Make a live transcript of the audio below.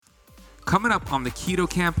Coming up on the Keto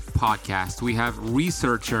Camp podcast, we have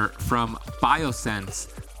researcher from BioSense,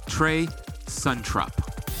 Trey Suntrup.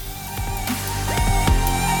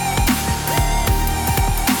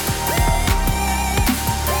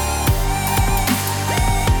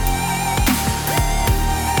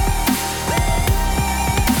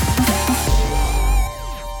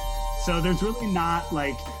 So there's really not,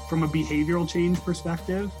 from a behavioral change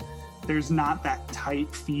perspective, there's not that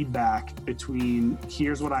tight feedback between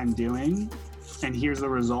here's what I'm doing and here's the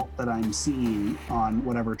result that I'm seeing on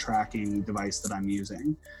whatever tracking device that I'm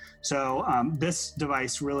using. So this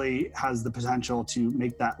device really has the potential to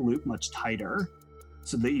make that loop much tighter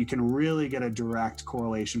so that you can really get a direct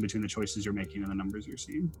correlation between the choices you're making and the numbers you're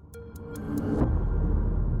seeing.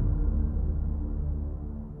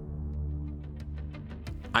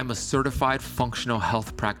 I'm a certified functional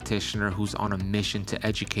health practitioner who's on a mission to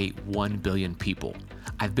educate 1 billion people.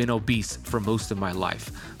 I've been obese for most of my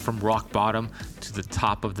life. From rock bottom to the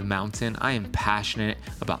top of the mountain, I am passionate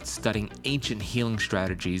about studying ancient healing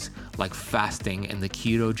strategies like fasting and the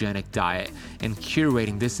ketogenic diet and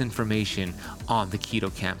curating this information on the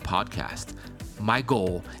Keto Camp podcast. My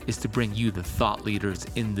goal is to bring you the thought leaders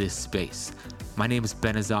in this space. My name is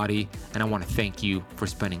Ben Azadi, and I want to thank you for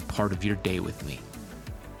spending part of your day with me.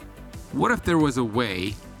 What if there was a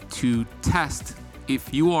way to test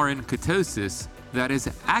if you are in ketosis that is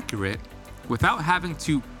accurate without having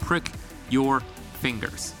to prick your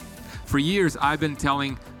fingers? For years, I've been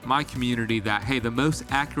telling my community that, hey, the most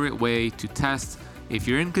accurate way to test if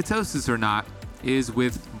you're in ketosis or not is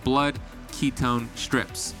with blood ketone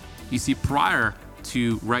strips. You see, prior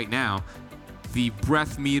to right now, the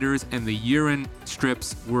breath meters and the urine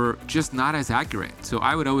strips were just not as accurate. So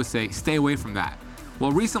I would always say, stay away from that.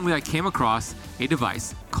 Well, recently I came across a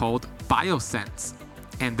device called BioSense,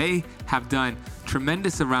 and they have done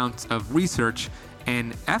tremendous amounts of research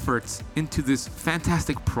and efforts into this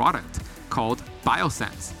fantastic product called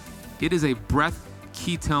BioSense. It is a breath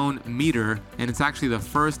ketone meter, and it's actually the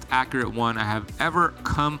first accurate one I have ever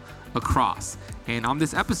come across. And on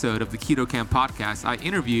this episode of the Keto Camp podcast, I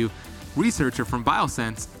interview researcher from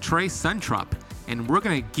BioSense, Trey Suntrup, and we're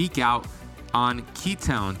gonna geek out on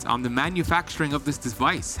ketones, on the manufacturing of this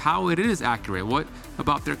device, how it is accurate, what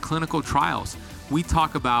about their clinical trials. We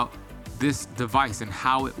talk about this device and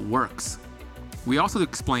how it works. We also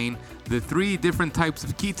explain the 3 different types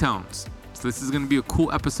of ketones. So this is going to be a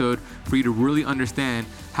cool episode for you to really understand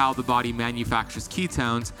how the body manufactures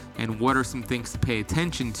ketones and what are some things to pay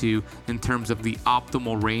attention to in terms of the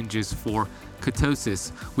optimal ranges for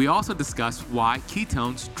ketosis. We also discuss why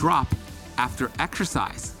ketones drop after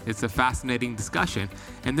exercise. It's a fascinating discussion.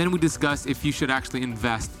 And then we discuss if you should actually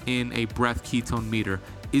invest in a breath ketone meter.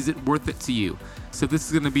 Is it worth it to you? So this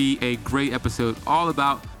is going to be a great episode all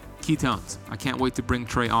about ketones. I can't wait to bring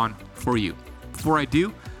Trey on for you. Before I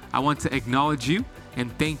do, I want to acknowledge you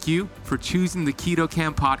and thank you for choosing the Keto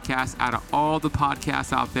Camp podcast. Out of all the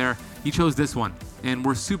podcasts out there, you chose this one. And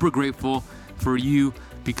we're super grateful for you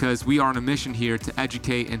because we are on a mission here to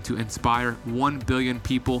educate and to inspire 1 billion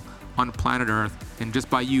people on planet Earth, and just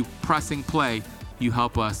by you pressing play, you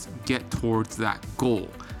help us get towards that goal.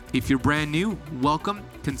 If you're brand new, welcome.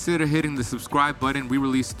 Consider hitting the subscribe button. We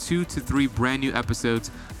release 2 to 3 brand new episodes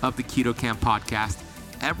of the Keto Camp podcast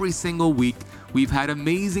every single week. We've had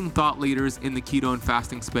amazing thought leaders in the keto and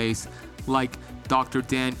fasting space like Dr.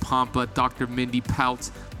 Dan Pompa, Dr. Mindy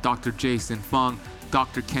Peltz, Dr. Jason Fung,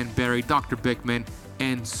 Dr. Ken Berry, Dr. Bickman,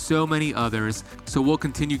 and so many others. So we'll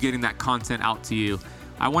continue getting that content out to you.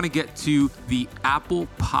 I want to get to the Apple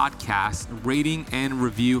Podcast rating and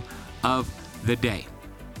review of the day.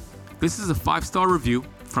 This is a 5-star review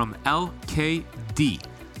from LKD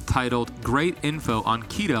titled Great Info on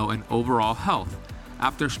Keto and Overall Health.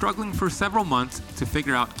 After struggling for several months to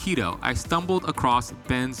figure out keto, I stumbled across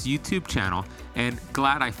Ben's YouTube channel and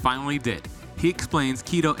glad I finally did. He explains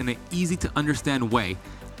keto in an easy to understand way,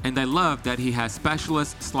 and I love that he has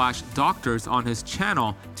specialists/doctors on his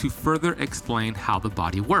channel to further explain how the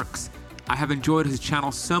body works. I have enjoyed his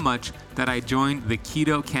channel so much that I joined the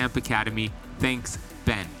Keto Camp Academy. Thanks,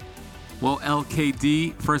 Ben. Well,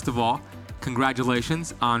 LKD, first of all,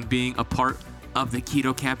 congratulations on being a part of the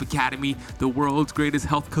Keto Camp Academy, the world's greatest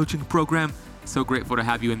health coaching program. So grateful to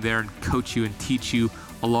have you in there and coach you and teach you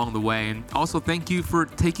along the way. And also thank you for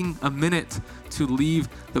taking a minute to leave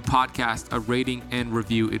the podcast a rating and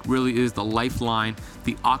review. It really is the lifeline,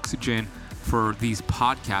 the oxygen for these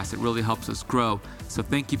podcasts. It really helps us grow. So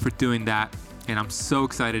thank you for doing that. And I'm so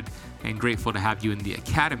excited and grateful to have you in the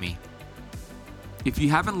Academy. If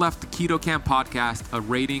you haven't left the Keto Camp podcast a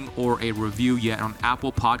rating or a review yet on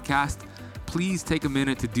Apple Podcast, please take a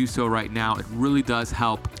minute to do so right now. It really does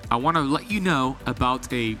help. I want to let you know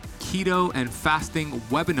about a keto and fasting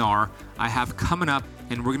webinar I have coming up,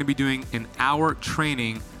 and we're going to be doing an hour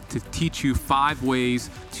training to teach you 5 ways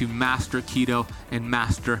to master keto and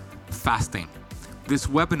master fasting. This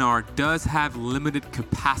webinar does have limited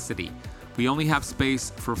capacity. We only have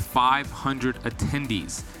space for 500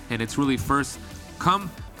 attendees, and it's really first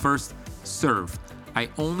come, first serve. I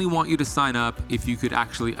only want you to sign up if you could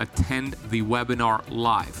actually attend the webinar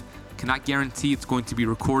live. Cannot guarantee it's going to be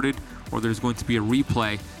recorded or there's going to be a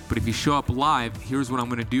replay, but if you show up live, here's what I'm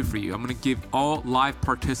going to do for you. I'm going to give all live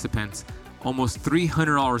participants almost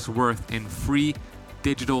 $300 worth in free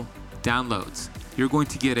digital downloads. You're going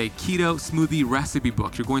to get a keto smoothie recipe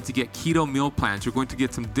book. You're going to get keto meal plans. You're going to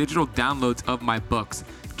get some digital downloads of my books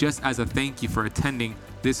just as a thank you for attending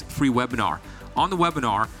this free webinar. On the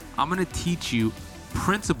webinar, I'm going to teach you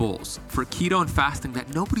principles for keto and fasting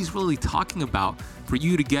that nobody's really talking about for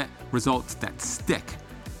you to get results that stick.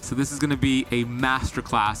 So this is going to be a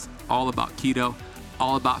masterclass all about keto,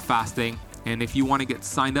 all about fasting. And if you want to get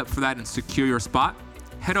signed up for that and secure your spot,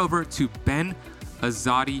 head over to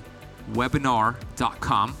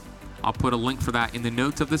benazadiwebinar.com. I'll put a link for that in the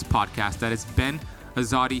notes of this podcast. That is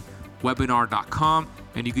benazadiwebinar.com,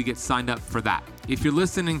 and you could get signed up for that. If you're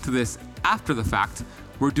listening to this after the fact,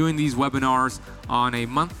 we're doing these webinars on a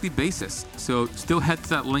monthly basis. So still head to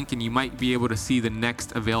that link and you might be able to see the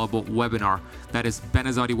next available webinar. That is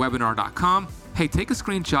benazadiwebinar.com. Hey, take a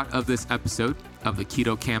screenshot of this episode of the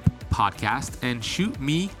Keto Camp podcast and shoot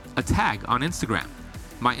me a tag on Instagram.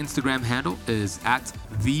 My Instagram handle is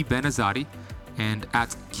 @thebenazadi and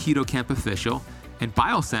 @KetoCampOfficial, and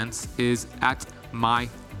BioSense is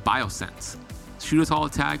 @myBioSense. Shoot us all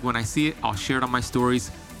a tag. When I see it, I'll share it on my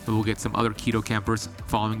stories, and we'll get some other keto campers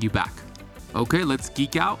following you back. Okay, let's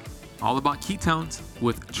geek out all about ketones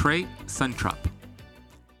with Trey Suntrup.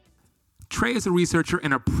 Trey is a researcher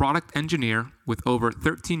and a product engineer with over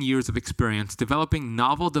 13 years of experience developing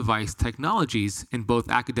novel device technologies in both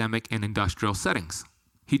academic and industrial settings.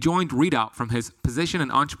 He joined Readout from his position as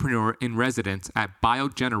entrepreneur in residence at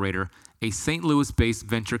BioGenerator, a St. Louis-based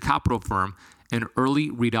venture capital firm and early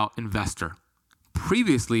Readout investor.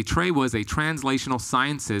 Previously, Trey was a translational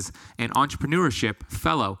sciences and entrepreneurship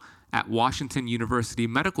fellow at Washington University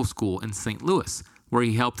Medical School in St. Louis, where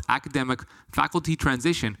he helped academic faculty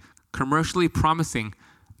transition commercially promising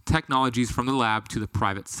technologies from the lab to the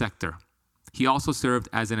private sector. He also served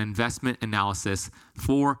as an investment analyst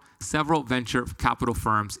for several venture capital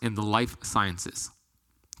firms in the life sciences.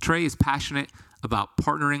 Trey is passionate about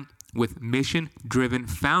partnering with mission-driven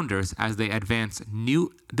founders as they advance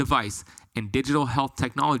new device and digital health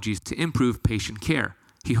technologies to improve patient care.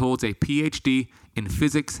 He holds a PhD in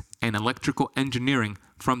physics and electrical engineering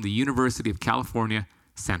from the University of California,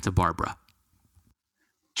 Santa Barbara.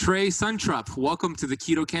 Trey Suntrup, welcome to the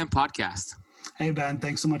Keto Camp podcast. Hey, Ben,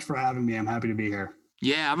 thanks so much for having me. I'm happy to be here.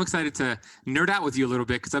 Yeah, I'm excited to nerd out with you a little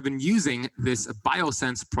bit because I've been using this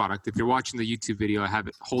BioSense product. If you're watching the YouTube video, I have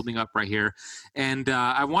it holding up right here. And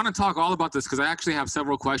I want to talk all about this because I actually have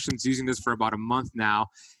several questions using this for about a month now.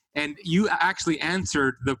 And you actually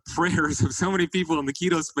answered the prayers of so many people in the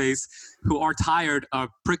keto space who are tired of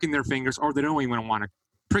pricking their fingers, or they don't even want to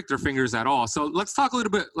prick their fingers at all. So let's talk a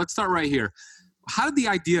little bit. Let's start right here. How did the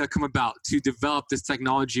idea come about to develop this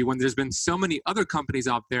technology when there's been so many other companies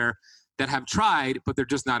out there that have tried, but they're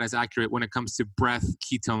just not as accurate when it comes to breath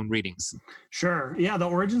ketone readings? Sure. Yeah, the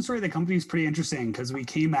origin story of the company is pretty interesting because we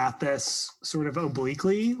came at this sort of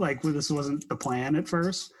obliquely, like this wasn't the plan at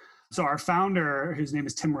first. So our founder, whose name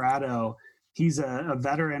is Tim Ratto, he's a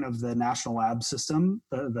veteran of the National Lab System,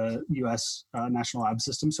 the U.S. National Lab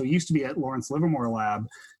System. So he used to be at Lawrence Livermore Lab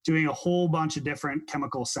doing a whole bunch of different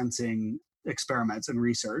chemical sensing experiments and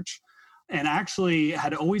research, and actually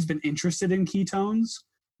had always been interested in ketones,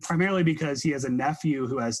 primarily because he has a nephew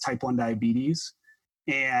who has type 1 diabetes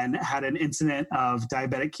and had an incident of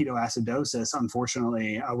diabetic ketoacidosis,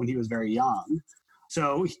 unfortunately, when he was very young.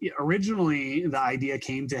 So originally, the idea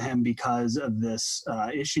came to him because of this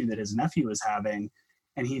issue that his nephew was having.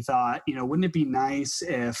 And he thought, wouldn't it be nice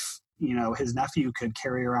if, his nephew could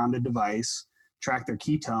carry around a device, track their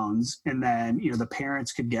ketones, and then, the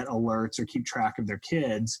parents could get alerts or keep track of their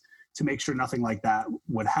kids to make sure nothing like that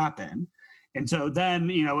would happen. And so then,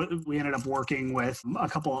 we ended up working with a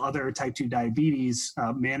couple other type 2 diabetes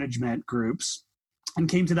management groups and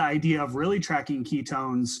came to the idea of really tracking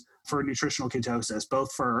ketones for nutritional ketosis,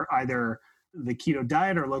 both for either the keto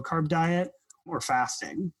diet or low carb diet or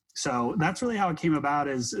fasting. So that's really how it came about.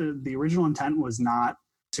 Is the original intent was not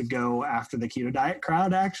to go after the keto diet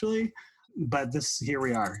crowd, actually, but here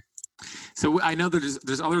we are. So I know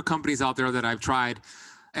there's other companies out there that I've tried,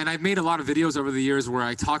 and I've made a lot of videos over the years where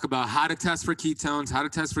I talk about how to test for ketones, how to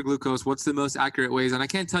test for glucose, what's the most accurate ways. And I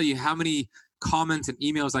can't tell you how many comments and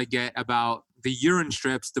emails I get about the urine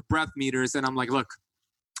strips, the breath meters. And I'm like, look,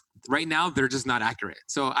 right now, they're just not accurate.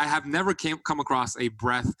 So I have never come across a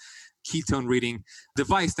breath ketone reading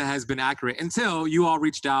device that has been accurate until you all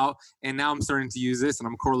reached out. And now I'm starting to use this, and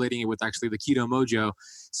I'm correlating it with actually the Keto Mojo.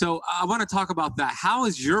 So I want to talk about that. How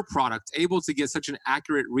is your product able to get such an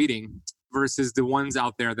accurate reading versus the ones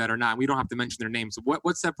out there that are not? We don't have to mention their names.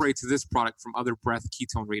 What separates this product from other breath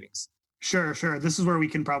ketone readings? Sure. This is where we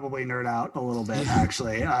can probably nerd out a little bit,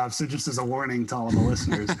 actually. So just as a warning to all of the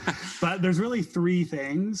listeners. But there's really three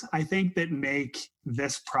things, I think, that make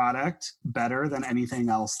this product better than anything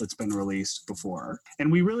else that's been released before.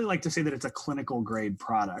 And we really like to say that it's a clinical grade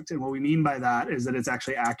product. And what we mean by that is that it's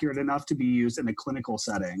actually accurate enough to be used in a clinical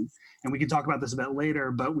setting. And we can talk about this a bit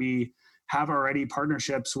later, but we have already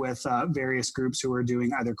partnerships with various groups who are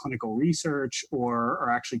doing either clinical research or are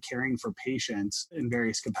actually caring for patients in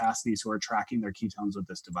various capacities who are tracking their ketones with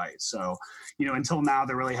this device. So, until now,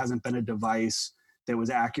 there really hasn't been a device that was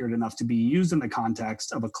accurate enough to be used in the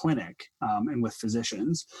context of a clinic and with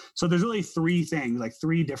physicians. So there's really three things, like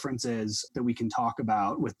three differences that we can talk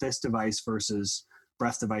about with this device versus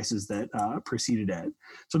breath devices that preceded it.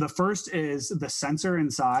 So the first is the sensor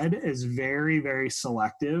inside is very, very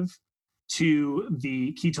selective to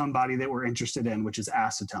the ketone body that we're interested in, which is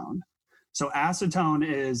acetone. So acetone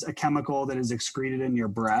is a chemical that is excreted in your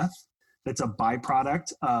breath that's a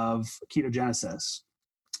byproduct of ketogenesis.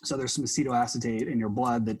 So there's some acetoacetate in your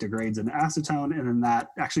blood that degrades into acetone, and then that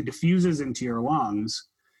actually diffuses into your lungs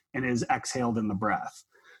and is exhaled in the breath.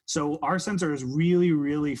 So our sensor is really,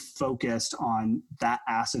 really focused on that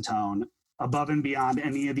acetone above and beyond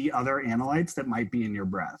any of the other analytes that might be in your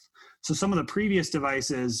breath. So some of the previous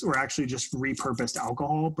devices were actually just repurposed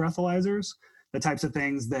alcohol breathalyzers, the types of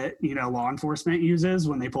things that, law enforcement uses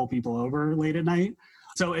when they pull people over late at night.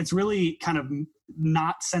 So it's really kind of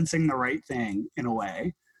not sensing the right thing in a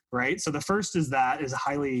way, right? So the first is a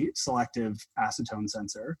highly selective acetone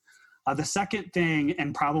sensor. The second thing,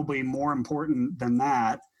 and probably more important than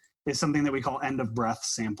that, is something that we call end of breath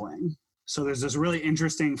sampling. So there's this really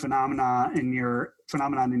interesting phenomenon in your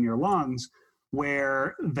lungs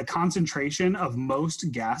where the concentration of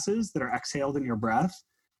most gases that are exhaled in your breath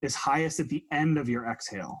is highest at the end of your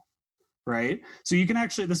exhale, right? So you can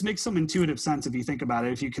actually, this makes some intuitive sense if you think about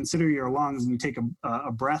it. If you consider your lungs and you take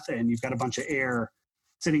a breath in, you've got a bunch of air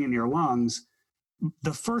sitting in your lungs.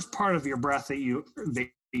 The first part of your breath that you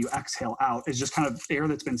exhale out is just kind of air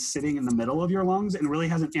that's been sitting in the middle of your lungs and really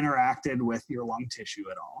hasn't interacted with your lung tissue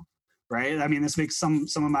at all. Right? I mean, this makes some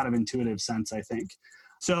amount of intuitive sense, I think.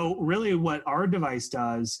 So really what our device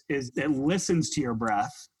does is it listens to your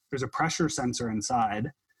breath. There's a pressure sensor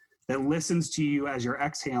inside that listens to you as you're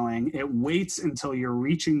exhaling. It waits until you're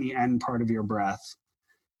reaching the end part of your breath.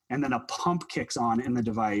 And then a pump kicks on in the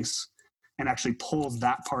device and actually pulls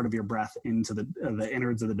that part of your breath into the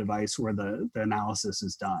innards of the device where the analysis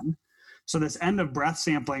is done. So this end of breath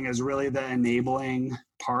sampling is really the enabling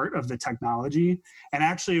part of the technology. And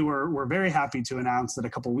actually, we're very happy to announce that a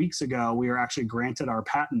couple of weeks ago, we were actually granted our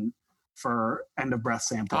patent for end of breath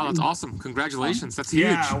sampling. Oh, that's awesome. Congratulations. That's huge.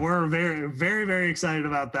 Yeah, we're very, very, very excited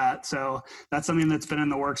about that. So that's something that's been in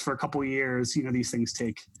the works for a couple of years. These things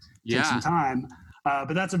take some time.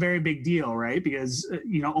 But that's a very big deal, right? Because,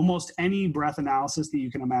 almost any breath analysis that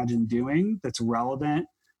you can imagine doing that's relevant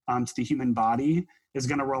to the human body is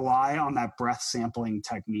going to rely on that breath sampling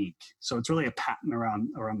technique. So it's really a patent around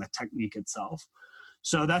the technique itself.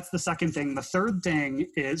 So that's the second thing. The third thing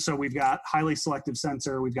is, so we've got highly selective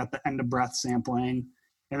sensor, we've got the end of breath sampling.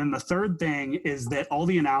 And then the third thing is that all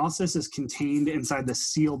the analysis is contained inside the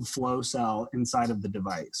sealed flow cell inside of the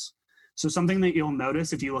device. So something that you'll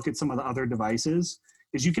notice if you look at some of the other devices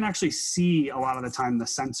is you can actually see a lot of the time the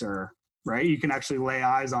sensor, right? You can actually lay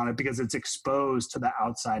eyes on it because it's exposed to the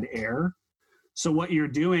outside air. So what you're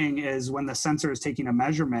doing is when the sensor is taking a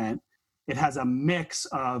measurement, it has a mix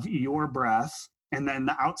of your breath and then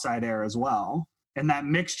the outside air as well. And that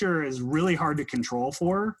mixture is really hard to control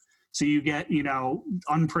for. So you get,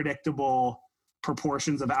 unpredictable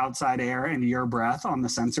proportions of outside air and your breath on the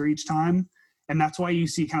sensor each time. And that's why you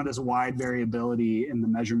see kind of this wide variability in the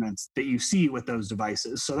measurements that you see with those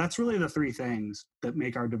devices. So that's really the three things that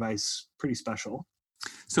make our device pretty special.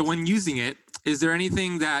 So when using it, is there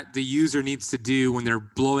anything that the user needs to do when they're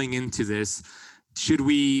blowing into this? Should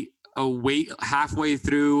we wait halfway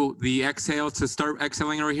through the exhale to start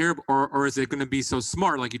exhaling over here, or is it going to be so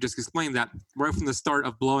smart, like you just explained, that right from the start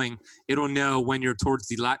of blowing, it'll know when you're towards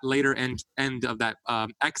the later end of that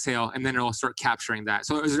exhale, and then it'll start capturing that?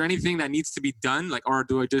 So is there anything that needs to be done, like, or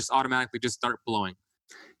do I just automatically just start blowing?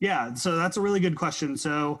 Yeah, so that's a really good question.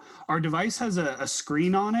 So our device has a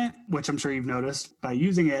screen on it, which I'm sure you've noticed by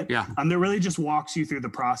using it. Yeah. That really just walks you through the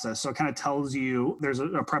process. So it kind of tells you there's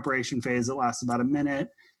a preparation phase that lasts about a minute.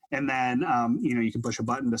 And then, you can push a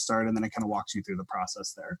button to start, and then it kind of walks you through the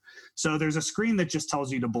process there. So there's a screen that just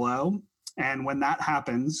tells you to blow. And when that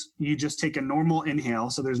happens, you just take a normal inhale.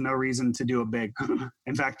 So there's no reason to do a big,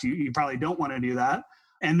 in fact, you probably don't want to do that.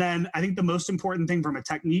 And then I think the most important thing from a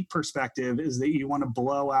technique perspective is that you want to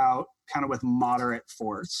blow out kind of with moderate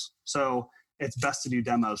force. So it's best to do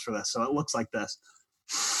demos for this. So it looks like this,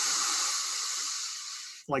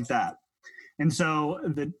 like that. And so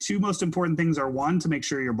the two most important things are, one, to make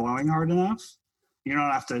sure you're blowing hard enough. You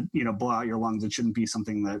don't have to, blow out your lungs. It shouldn't be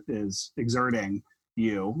something that is exerting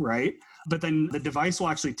you, right? But then the device will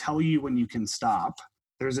actually tell you when you can stop.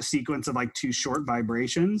 There's a sequence of like 2 short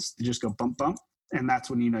vibrations. They just go bump, bump. And that's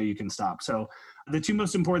when you can stop. So the two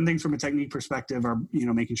most important things from a technique perspective are,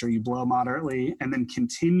 making sure you blow moderately and then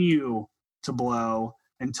continue to blow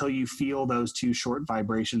until you feel those 2 short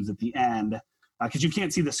vibrations at the end. Because you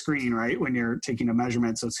can't see the screen, right, when you're taking a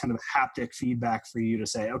measurement. So it's kind of haptic feedback for you to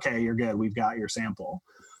say, okay, you're good. We've got your sample.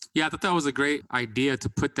 Yeah, I thought that was a great idea to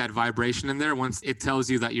put that vibration in there once it tells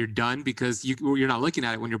you that you're done, because you're not looking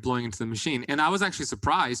at it when you're blowing into the machine. And I was actually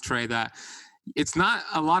surprised, Trey, that it's not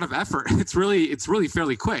a lot of effort. It's really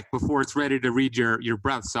fairly quick before it's ready to read your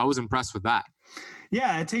breath. So I was impressed with that.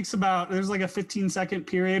 Yeah, it takes there's like a 15-second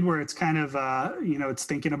period where it's kind of, it's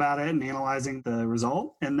thinking about it and analyzing the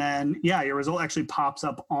result. And then, your result actually pops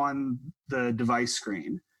up on the device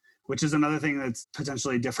screen, which is another thing that's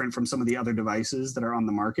potentially different from some of the other devices that are on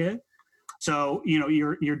the market. So,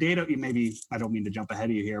 your data, maybe, I don't mean to jump ahead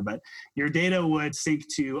of you here, but your data would sync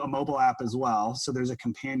to a mobile app as well. So there's a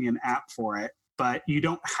companion app for it, but you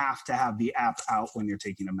don't have to have the app out when you're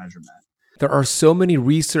taking a measurement. There are so many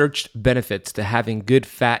researched benefits to having good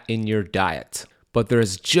fat in your diet, but there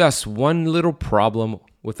is just one little problem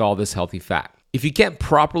with all this healthy fat. If you can't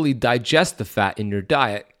properly digest the fat in your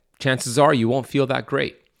diet, chances are you won't feel that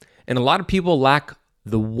great. And a lot of people lack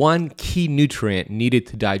the one key nutrient needed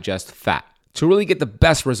to digest fat. To really get the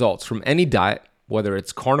best results from any diet, whether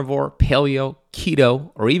it's carnivore, paleo,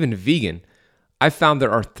 keto, or even vegan, I found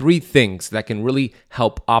there are 3 things that can really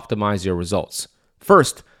help optimize your results.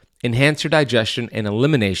 First, enhance your digestion and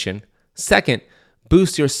elimination. Second,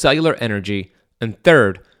 boost your cellular energy. And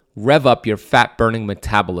third, rev up your fat-burning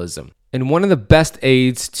metabolism. And one of the best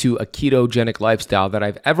aids to a ketogenic lifestyle that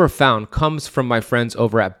I've ever found comes from my friends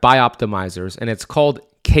over at Bioptimizers, and it's called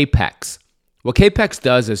KPEX. What KPEX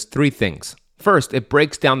does is 3 things. First, it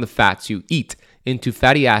breaks down the fats you eat into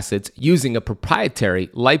fatty acids using a proprietary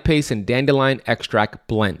lipase and dandelion extract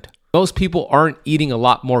blend. Most people aren't eating a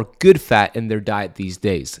lot more good fat in their diet these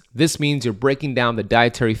days. This means you're breaking down the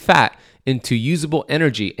dietary fat into usable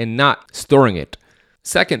energy and not storing it.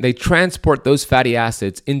 Second, they transport those fatty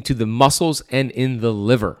acids into the muscles and in the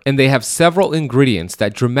liver. And they have several ingredients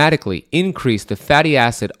that dramatically increase the fatty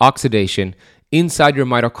acid oxidation inside your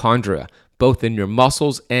mitochondria, both in your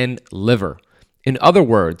muscles and liver. In other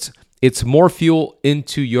words, it's more fuel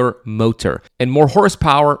into your motor and more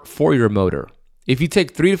horsepower for your motor. If you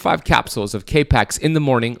take 3 to 5 capsules of K-Pax in the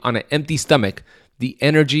morning on an empty stomach, the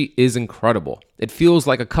energy is incredible. It feels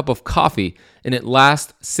like a cup of coffee, and it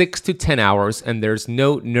lasts 6 to 10 hours, and there's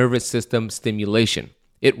no nervous system stimulation.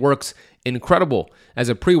 It works incredible as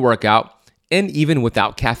a pre-workout and even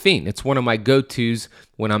without caffeine. It's one of my go-tos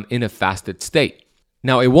when I'm in a fasted state.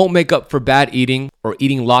 Now, it won't make up for bad eating or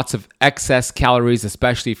eating lots of excess calories,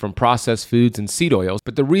 especially from processed foods and seed oils,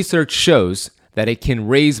 but the research shows that it can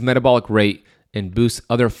raise metabolic rate and boost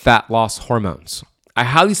other fat loss hormones. I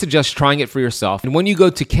highly suggest trying it for yourself. And when you go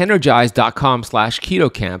to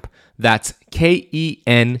kenergize.com/ketocamp, that's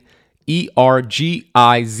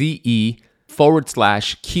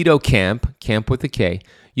KENERGIZE/ketocamp, camp with a K,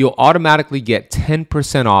 you'll automatically get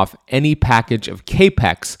 10% off any package of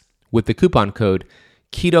KPEX with the coupon code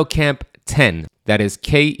KETOCAMP10. That is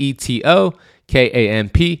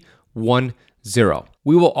KETOKAMP10.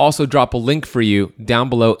 We will also drop a link for you down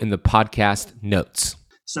below in the podcast notes.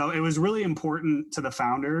 So it was really important to the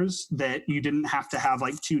founders that you didn't have to have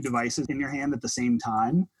like 2 devices in your hand at the same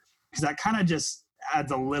time, because that kind of just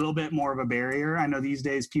adds a little bit more of a barrier. I know these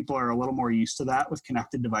days people are a little more used to that with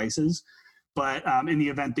connected devices, but in the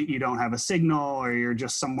event that you don't have a signal or you're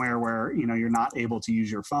just somewhere where, you're not able to use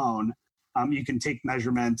your phone, You can take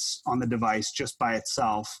measurements on the device just by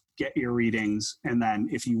itself, get your readings, and then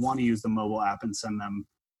if you want to use the mobile app and send them,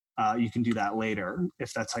 you can do that later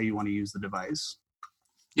if that's how you want to use the device.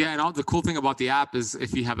 Yeah, and all the cool thing about the app is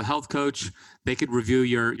if you have a health coach, they could review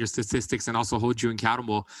your statistics and also hold you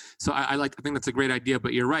accountable. So I think that's a great idea,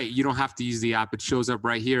 but you're right. You don't have to use the app. It shows up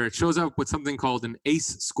right here. It shows up with something called an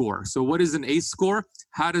ACE score. So what is an ACE score?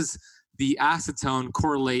 How does the acetone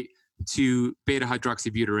correlate to beta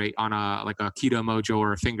hydroxybutyrate on a keto mojo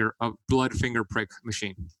or a blood finger prick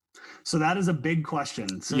machine? So that is a big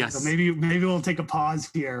question. So, yes. So maybe we'll take a pause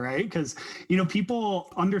here, right? Because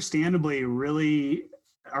people understandably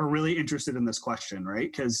are really interested in this question, right?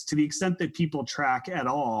 Because to the extent that people track at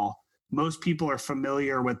all, most people are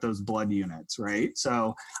familiar with those blood units, right?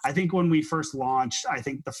 So I think when we first launched, I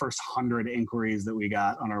think the first 100 inquiries that we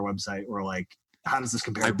got on our website were like, how does this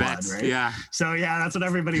compare to blood, right? Yeah. So yeah, that's what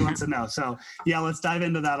everybody wants to know. So yeah, let's dive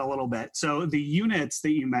into that a little bit. So the units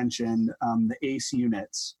that you mentioned, the ACE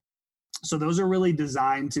units, so those are really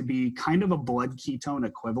designed to be kind of a blood ketone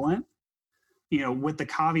equivalent. With the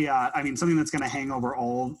caveat, something that's going to hang over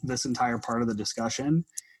all this entire part of the discussion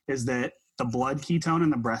is that the blood ketone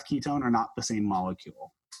and the breath ketone are not the same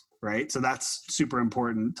molecule, right? So that's super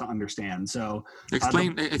important to understand. So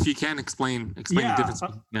explain if you can explain the difference.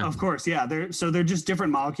 Yeah. Of course. Yeah. They're just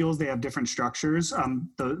different molecules. They have different structures.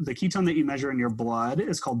 The ketone that you measure in your blood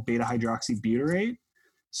is called beta hydroxybutyrate.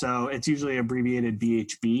 So it's usually abbreviated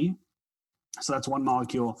BHB. So that's one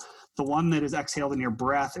molecule. The one that is exhaled in your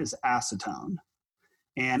breath is acetone.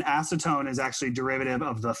 And acetone is actually derivative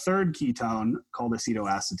of the third ketone called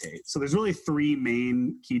acetoacetate. So there's really three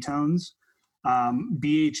main ketones.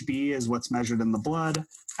 BHB is what's measured in the blood.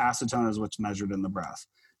 Acetone is what's measured in the breath.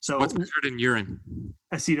 So what's measured in urine?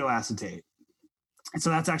 Acetoacetate. So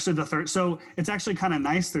that's actually the third. So it's actually kind of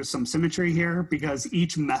nice. There's some symmetry here because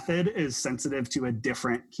each method is sensitive to a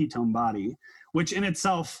different ketone body, which in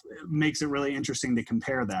itself makes it really interesting to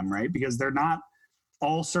compare them, right? Because they're not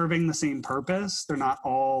all serving the same purpose. They're not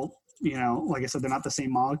all, like I said, they're not the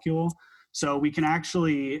same molecule. So we can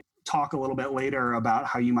actually talk a little bit later about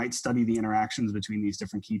how you might study the interactions between these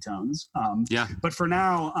different ketones. But for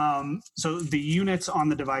now, so the units on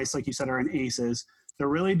the device, like you said, are in ACEs. They're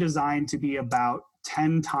really designed to be about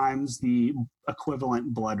 10 times the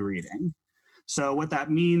equivalent blood reading. So what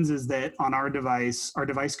that means is that on our device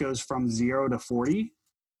goes from 0 to 40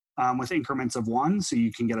 with increments of 1. So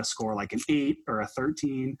you can get a score like an 8 or a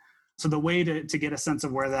 13. So the way to get a sense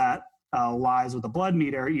of where that lies with a blood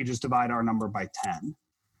meter, you just divide our number by 10.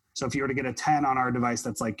 So if you were to get a 10 on our device,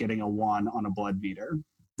 that's like getting a 1 on a blood meter.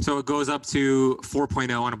 So it goes up to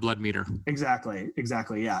 4.0 on a blood meter. Exactly.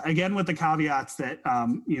 Yeah. Again, with the caveats that,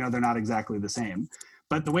 they're not exactly the same.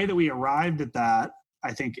 But the way that we arrived at that,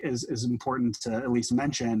 I think is important to at least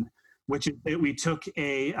mention, which is that we took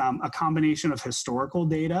a combination of historical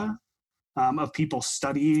data of people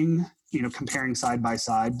studying, comparing side by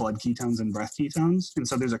side blood ketones and breath ketones. And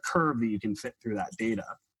so there's a curve that you can fit through that data.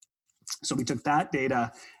 So we took that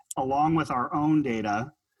data along with our own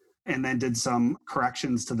data and then did some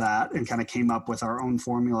corrections to that and kind of came up with our own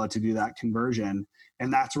formula to do that conversion.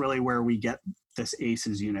 And that's really where we get this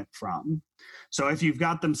ACEs unit from. So if you've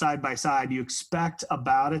got them side by side, you expect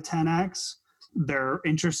about a 10x. There are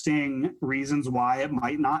interesting reasons why it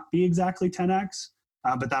might not be exactly 10x,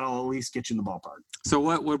 but that'll at least get you in the ballpark. So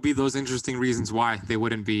what would be those interesting reasons why they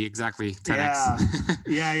wouldn't be exactly 10x?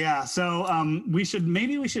 Yeah. So we should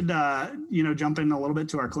jump in a little bit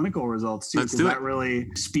to our clinical results too, because that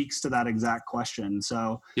really speaks to that exact question.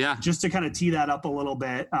 So just to kind of tee that up a little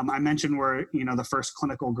bit, I mentioned we're the first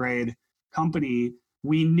clinical grade company.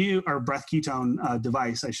 We knew our breath ketone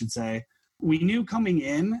device, I should say. We knew coming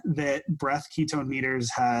in that breath ketone meters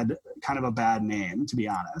had kind of a bad name, to be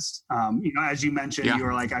honest. As you mentioned, you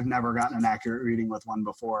were like, I've never gotten an accurate reading with one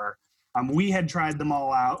before. We had tried them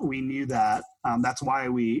all out. We knew that. That's why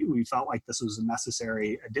we felt like this was a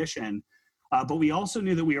necessary addition. But we also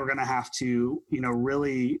knew that we were going to have to,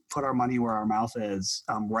 really put our money where our mouth is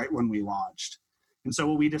right when we launched. And so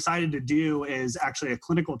what we decided to do is actually a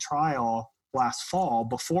clinical trial last fall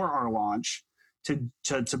before our launch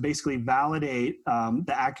to basically validate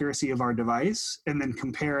the accuracy of our device and then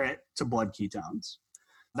compare it to blood ketones.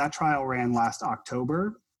 That trial ran last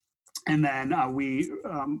October. And then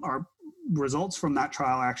our results from that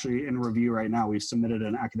trial are actually in review right now. We've submitted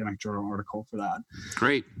an academic journal article for that.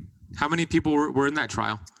 Great. How many people were in that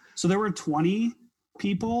trial? So there were 20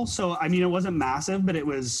 people. So, it wasn't massive, but it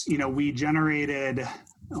was, we generated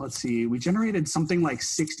something like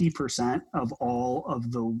 60% of all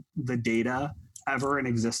of the data ever in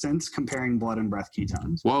existence comparing blood and breath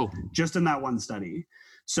ketones. Whoa. Just in that one study.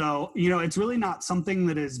 So, it's really not something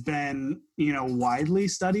that has been, widely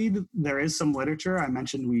studied. There is some literature. I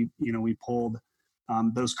mentioned we pulled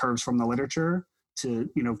those curves from the literature to,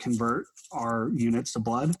 convert our units to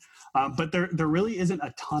blood. But there really isn't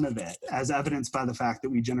a ton of it, as evidenced by the fact that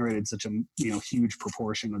we generated such a, huge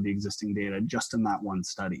proportion of the existing data just in that one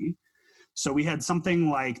study. So we had something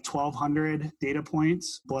like 1,200 data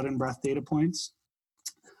points, blood and breath data points.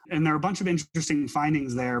 And there are a bunch of interesting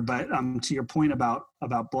findings there, but to your point about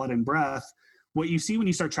blood and breath, what you see when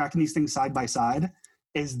you start tracking these things side by side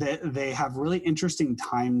is that they have really interesting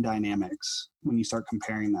time dynamics when you start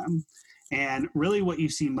comparing them. And really what you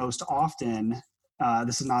see most often,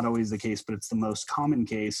 this is not always the case, but it's the most common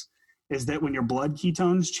case, is that when your blood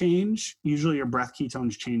ketones change, usually your breath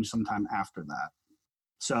ketones change sometime after that.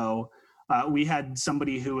 So we had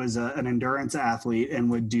somebody who was an endurance athlete and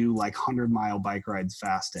would do like 100-mile bike rides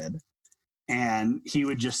fasted. And he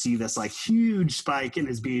would just see this like huge spike in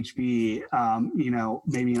his BHB,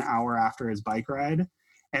 maybe an hour after his bike ride.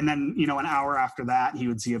 And then, an hour after that, he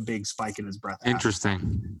would see a big spike in his breath.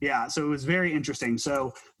 Interesting. Yeah. So it was very interesting.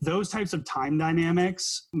 So those types of time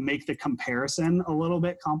dynamics make the comparison a little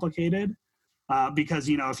bit complicated. Because,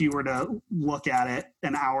 if you were to look at it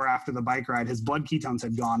an hour after the bike ride, his blood ketones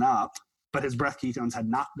had gone up, but his breath ketones had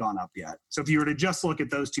not gone up yet. So if you were to just look at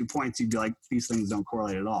those 2 points, you'd be like, these things don't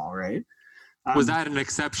correlate at all, right? Was that an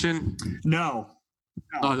exception? No.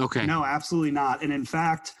 Oh, okay. No, absolutely not. And in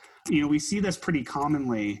fact, we see this pretty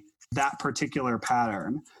commonly, that particular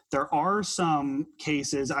pattern. There are some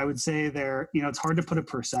cases, I would say it's hard to put a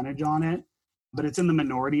percentage on it, but it's in the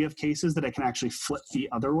minority of cases that it can actually flip the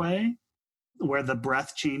other way, where the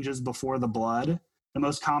breath changes before the blood. The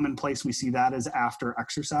most common place we see that is after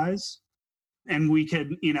exercise. And we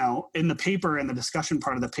could, in the paper, in the discussion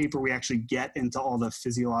part of the paper, we actually get into all the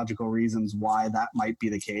physiological reasons why that might be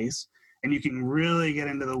the case. And you can really get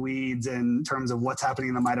into the weeds in terms of what's happening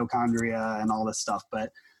in the mitochondria and all this stuff.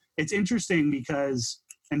 But it's interesting because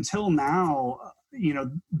until now,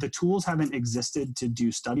 the tools haven't existed to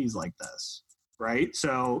do studies like this, right?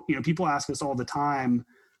 So, people ask us all the time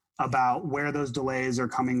about where those delays are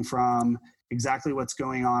coming from, exactly what's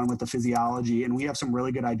going on with the physiology. And we have some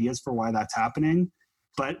really good ideas for why that's happening.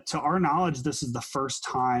 But to our knowledge, this is the first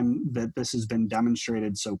time that this has been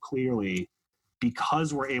demonstrated so clearly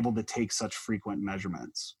because we're able to take such frequent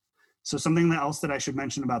measurements. So something else that I should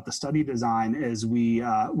mention about the study design is we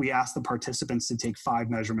asked the participants to take 5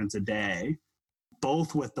 measurements a day,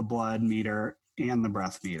 both with the blood meter and the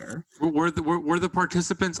breath meter. Were the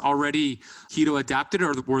participants already keto adapted,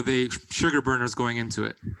 or were they sugar burners going into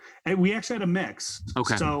it? And we actually had a mix.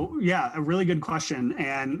 Okay. So yeah, a really good question.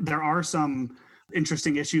 And there are some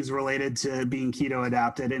interesting issues related to being keto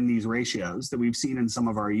adapted in these ratios that we've seen in some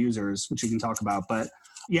of our users, which we can talk about. But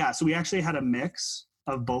yeah, so we actually had a mix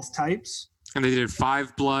of both types. And they did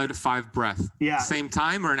 5 blood, 5 breath. Yeah. Same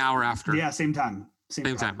time or an hour after? Yeah, same time.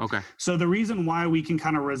 Same time. Okay. So the reason why we can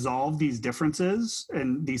kind of resolve these differences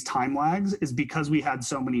and these time lags is because we had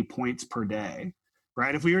so many points per day,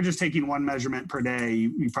 right? If we were just taking one measurement per day,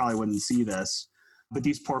 you probably wouldn't see this. But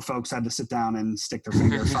these poor folks had to sit down and stick their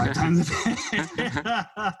finger 5 times a day.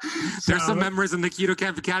 There's some members in the Keto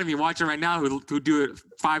Camp Academy watching right now who do it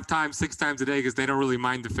 5 times, 6 times a day because they don't really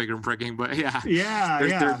mind the finger pricking. But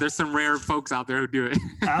there's some rare folks out there who do it.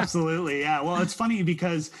 Absolutely. Yeah. Well, it's funny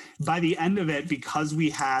because by the end of it, because we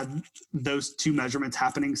had those 2 measurements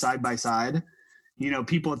happening side by side,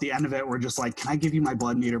 people at the end of it were just like, can I give you my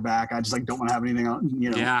blood meter back? I just don't want to have anything else,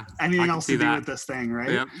 anything else to do with this thing.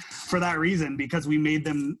 Right. Yep. For that reason, because we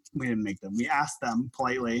asked them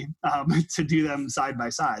politely to do them side by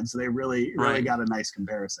side. So they really got a nice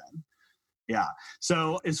comparison. Yeah.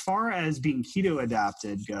 So as far as being keto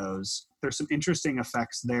adapted goes, there's some interesting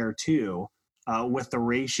effects there too, with the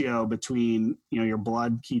ratio between, your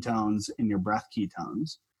blood ketones and your breath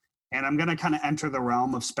ketones. And I'm going to kind of enter the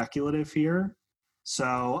realm of speculative here.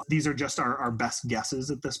 So these are just our best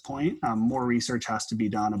guesses at this point. More research has to be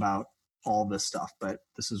done about all this stuff, but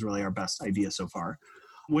this is really our best idea so far,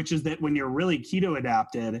 which is that when you're really keto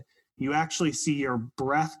adapted, you actually see your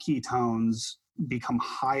breath ketones become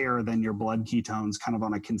higher than your blood ketones kind of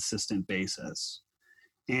on a consistent basis.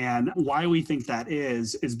 And why we think that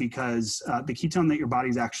is because the ketone that your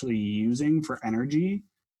body's actually using for energy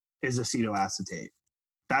is acetoacetate.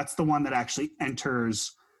 That's the one that actually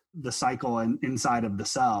enters the cycle and inside of the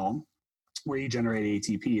cell where you generate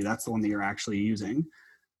ATP. That's the one that you're actually using.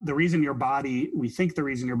 We think the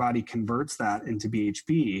reason your body converts that into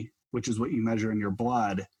BHB, which is what you measure in your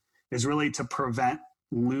blood, is really to prevent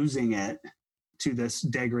losing it to this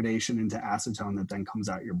degradation into acetone that then comes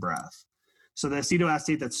out your breath. So the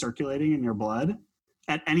acetoacetate that's circulating in your blood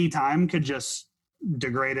at any time could just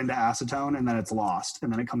degrade into acetone, and then it's lost,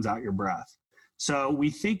 and then it comes out your breath. So we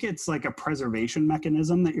think it's like a preservation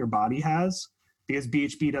mechanism that your body has, because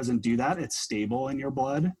BHB doesn't do that. It's stable in your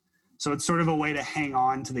blood. So it's sort of a way to hang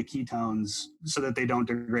on to the ketones so that they don't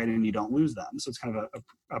degrade and you don't lose them. So it's kind of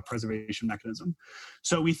a preservation mechanism.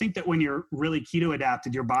 So we think that when you're really keto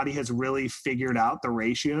adapted, your body has really figured out the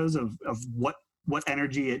ratios of what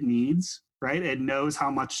energy it needs, right? It knows how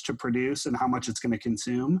much to produce and how much it's going to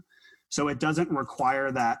consume. So it doesn't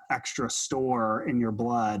require that extra store in your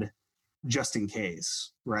blood just in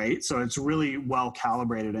case, right? So it's really well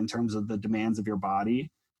calibrated in terms of the demands of your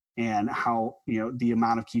body and how, the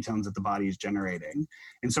amount of ketones that the body is generating.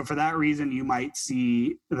 And so for that reason, you might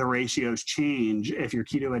see the ratios change if you're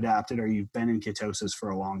keto adapted or you've been in ketosis for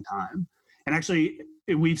a long time. And actually,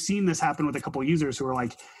 we've seen this happen with a couple of users who are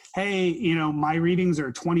like, hey, my readings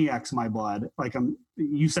are 20x my blood. Like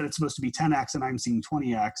you said it's supposed to be 10x and I'm seeing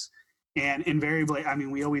 20x. And invariably,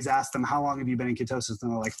 we always ask them, how long have you been in ketosis?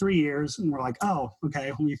 And they're like, 3 years. And we're like, oh,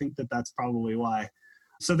 okay. We think that that's probably why.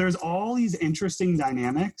 So there's all these interesting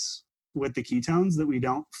dynamics with the ketones that we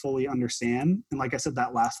don't fully understand. And like I said,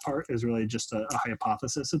 that last part is really just a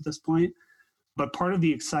hypothesis at this point. But part of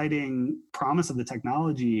the exciting promise of the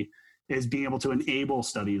technology is being able to enable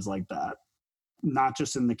studies like that, not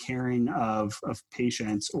just in the caring of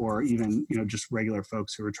patients or even, just regular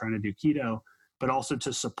folks who are trying to do keto, but also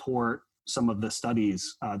to support some of the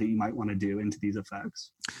studies that you might want to do into these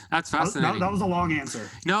effects. That's fascinating. That was a long answer.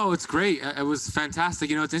 No, it's great. It was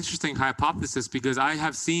fantastic. It's interesting hypothesis because I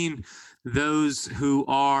have seen those who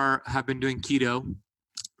have been doing keto,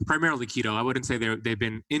 primarily keto. I wouldn't say they've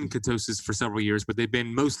been in ketosis for several years, but they've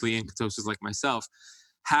been mostly in ketosis like myself,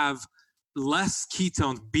 have less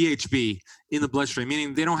ketones, BHB, in the bloodstream,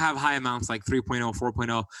 meaning they don't have high amounts like 3.0,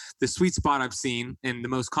 4.0. The sweet spot I've seen, and the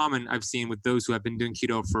most common I've seen with those who have been doing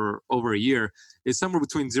keto for over a year, is somewhere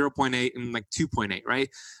between 0.8 and like 2.8, right?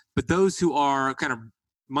 But those who are kind of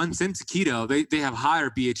months into keto, they have higher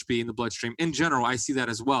BHB in the bloodstream. In general, I see that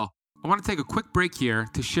as well. I want to take a quick break here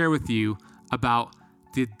to share with you about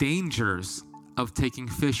the dangers of taking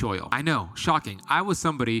fish oil. I know, shocking. I was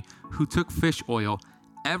somebody who took fish oil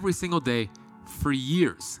every single day for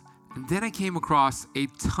years. And then I came across a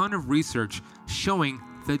ton of research showing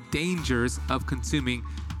the dangers of consuming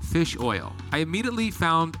fish oil. I immediately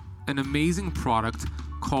found an amazing product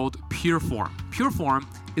called Pureform. Pureform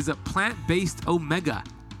is a plant-based omega.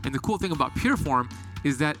 And the cool thing about Pureform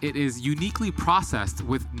is that it is uniquely processed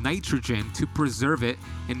with nitrogen to preserve it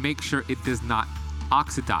and make sure it does not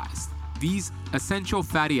oxidize. These essential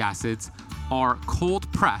fatty acids are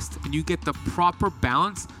cold pressed, and you get the proper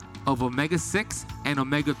balance of omega-6 and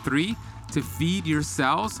omega-3 to feed your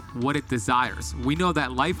cells what it desires. We know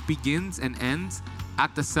that life begins and ends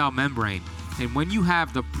at the cell membrane. And when you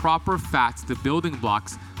have the proper fats, the building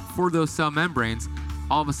blocks for those cell membranes,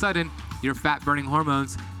 all of a sudden, your fat-burning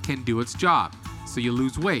hormones can do its job. So you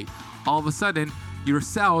lose weight. All of a sudden, your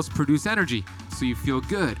cells produce energy, so you feel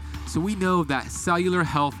good. So we know that cellular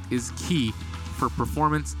health is key for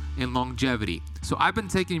performance and longevity. So I've been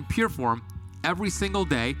taking Pureform every single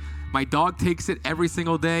day. My dog takes it every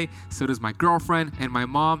single day. So does my girlfriend and my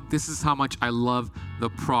mom. This is how much I love the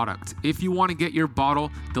product. If you want to get your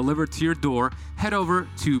bottle delivered to your door, head over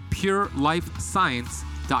to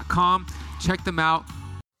purelifescience.com. Check them out.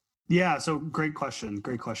 Yeah, so great question.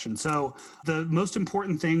 So the most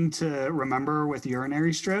important thing to remember with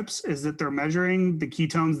urinary strips is that they're measuring the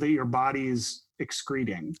ketones that your body's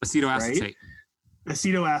excreting. Acetoacetate. Right?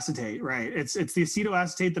 Acetoacetate, right. It's the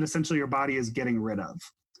acetoacetate that essentially your body is getting rid of.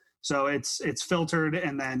 So it's filtered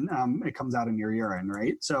and then it comes out in your urine,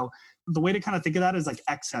 right? So the way to kind of think of that is like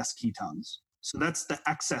excess ketones. So that's the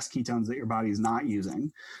excess ketones that your body is not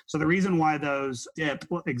using. So the reason why those dip,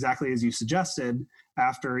 exactly as you suggested,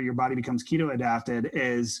 after your body becomes keto adapted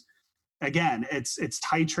is, again, it's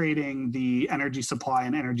titrating the energy supply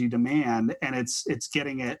and energy demand, and it's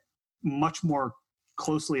getting it much more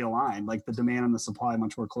closely aligned, like the demand and the supply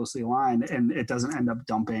much more closely aligned, and it doesn't end up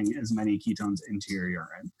dumping as many ketones into your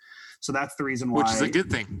urine. So that's the reason why. Which is a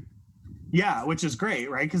good thing. Yeah, which is great,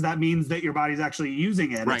 right? Because that means that your body's actually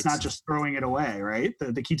using it. Right. It's not just throwing it away, right?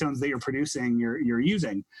 The ketones that you're producing, you're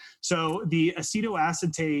using. So the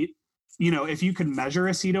acetoacetate, if you could measure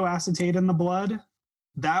acetoacetate in the blood,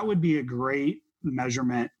 that would be a great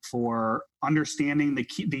measurement for understanding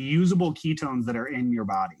the usable ketones that are in your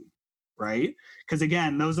body, right? Because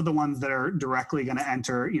again, those are the ones that are directly going to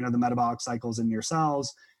enter, the metabolic cycles in your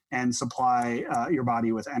cells and supply your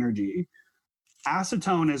body with energy.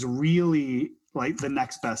 Acetone is really like the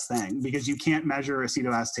next best thing because you can't measure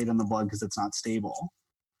acetoacetate in the blood because it's not stable.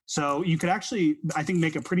 So you could actually, I think,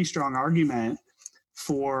 make a pretty strong argument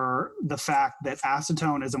for the fact that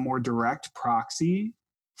acetone is a more direct proxy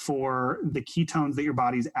for the ketones that your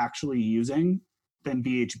body's actually using than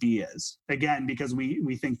BHB is. Again, because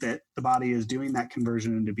we think that the body is doing that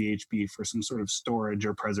conversion into BHB for some sort of storage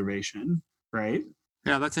or preservation, right?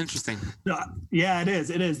 Yeah, that's interesting. Yeah, it is.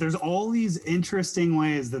 It is. There's all these interesting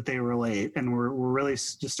ways that they relate, and we're really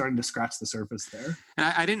just starting to scratch the surface there.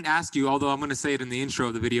 And I didn't ask you, although I'm going to say it in the intro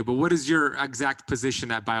of the video, but what is your exact position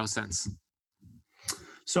at BioSense?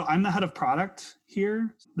 So I'm the head of product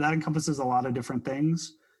here. That encompasses a lot of different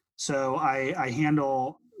things. So I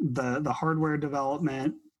handle the hardware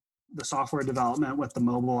development, the software development with the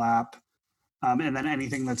mobile app, and then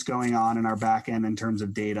anything that's going on in our back end in terms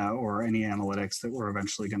of data or any analytics that we're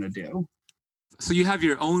eventually going to do. So you have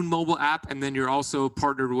your own mobile app, and then you're also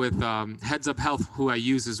partnered with Heads Up Health, who I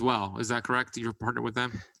use as well. Is that correct? You're partnered with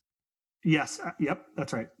them? Yes. Yep.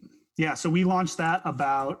 That's right. Yeah. So we launched that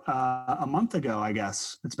about a month ago, I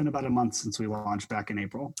guess. It's been about a month since we launched back in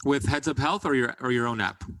April. With Heads Up Health or your own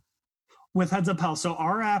app? With Heads Up Health. So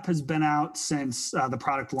our app has been out since the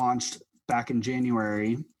product launched back in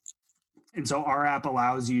January. And so our app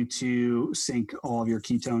allows you to sync all of your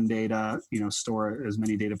ketone data, store as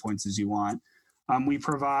many data points as you want. We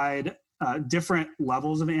provide different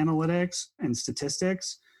levels of analytics and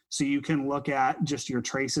statistics. So you can look at just your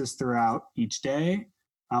traces throughout each day.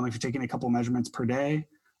 If you're taking a couple measurements per day,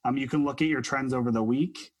 you can look at your trends over the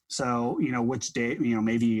week. So, which day,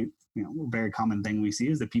 maybe, a very common thing we see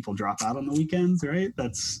is that people drop out on the weekends, right?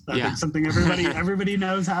 That's something everybody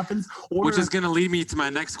knows happens. Which is going to lead me to my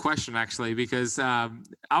next question, actually, because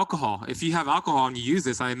alcohol, if you have alcohol and you use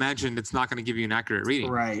this, I imagine it's not going to give you an accurate reading.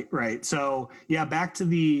 Right. So yeah, back to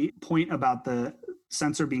the point about the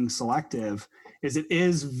sensor being selective, is it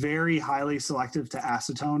is very highly selective to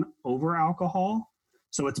acetone over alcohol.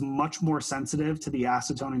 So it's much more sensitive to the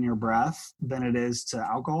acetone in your breath than it is to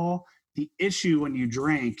alcohol. The issue when you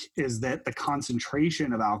drink is that the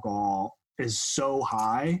concentration of alcohol is so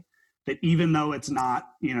high that even though it's not,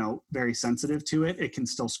 very sensitive to it, it can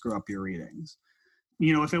still screw up your readings.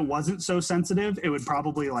 If it wasn't so sensitive, it would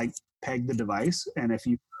probably peg the device. And if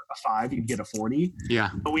you a 5, you'd get a 40. Yeah.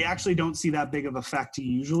 But we actually don't see that big of effect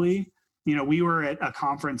usually. We were at a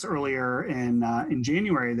conference earlier in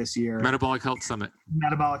January this year. Metabolic Health Summit,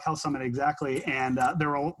 exactly. And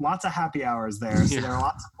there were lots of happy hours there. So there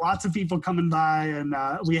were lots of people coming by, and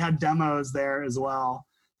we had demos there as well.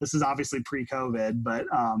 This is obviously pre-COVID, but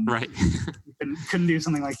right. couldn't do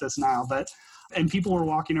something like this now. And people were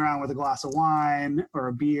walking around with a glass of wine or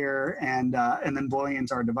a beer and then blowing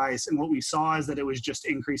into our device. And what we saw is that it was just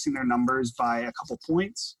increasing their numbers by a couple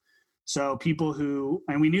points. So people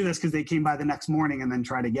and we knew this because they came by the next morning and then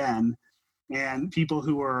tried again. And people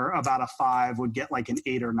who were about a 5 would get an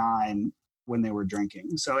 8 or 9 when they were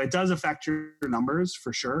drinking. So it does affect your numbers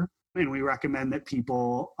for sure. And we recommend that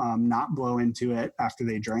people not blow into it after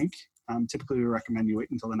they drink. Typically, we recommend you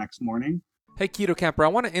wait until the next morning. Hey, Keto Camper, I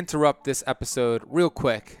want to interrupt this episode real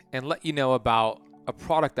quick and let you know about a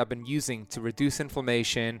product I've been using to reduce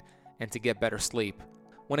inflammation and to get better sleep.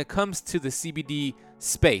 When it comes to the CBD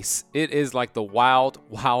space, it is like the wild,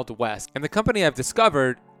 wild west. And the company I've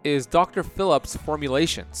discovered is Dr. Phillips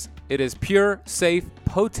Formulations. It is pure, safe,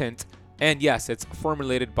 potent, and yes, it's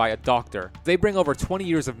formulated by a doctor. They bring over 20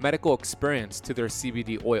 years of medical experience to their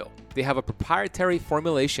CBD oil. They have a proprietary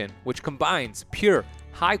formulation which combines pure,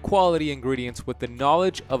 high-quality ingredients with the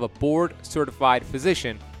knowledge of a board-certified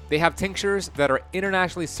physician. They have tinctures that are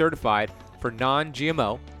internationally certified for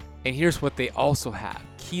non-GMO. And here's what they also have: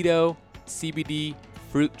 keto CBD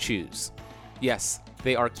fruit chews. Yes,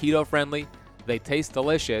 they are keto friendly, they taste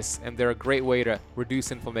delicious, and they're a great way to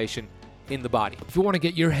reduce inflammation in the body. If you want to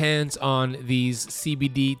get your hands on these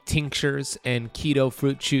CBD tinctures and keto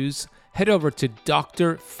fruit chews, head over to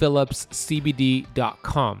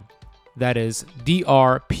drphillipscbd.com. That is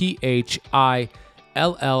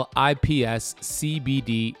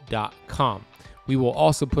drphillipscbd.com. We will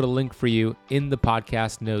also put a link for you in the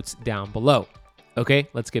podcast notes down below. Okay,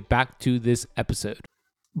 let's get back to this episode.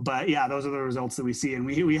 But yeah, those are the results that we see. And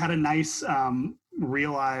we had a nice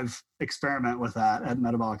real live experiment with that at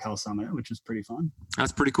Metabolic Health Summit, which is pretty fun.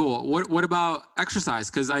 That's pretty cool. What about exercise?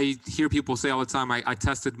 Because I hear people say all the time, I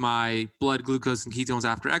tested my blood glucose and ketones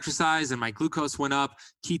after exercise and my glucose went up,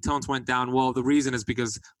 ketones went down. Well, the reason is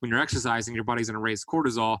because when you're exercising, your body's going to raise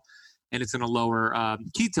cortisol and it's going to lower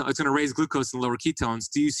ketone. It's going to raise glucose and lower ketones.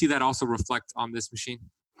 Do you see that also reflect on this machine?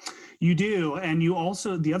 You do. And you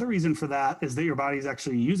also, the other reason for that is that your body's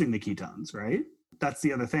actually using the ketones, right? That's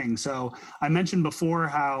the other thing. So I mentioned before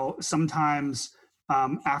how sometimes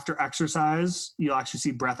After exercise, you'll actually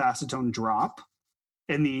see breath acetone drop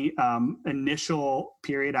in the initial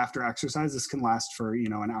period after exercise. This can last for,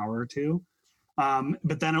 an hour or two.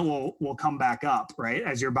 But then it will come back up, right?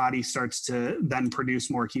 As your body starts to then produce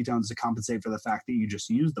more ketones to compensate for the fact that you just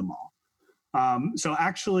used them all. So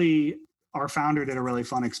actually, our founder did a really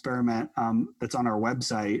fun experiment that's on our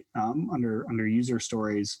website under user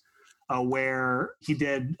stories, where he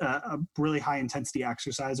did a really high intensity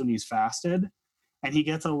exercise when he's fasted, and he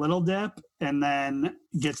gets a little dip and then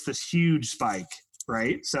gets this huge spike,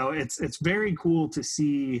 right? So it's very cool to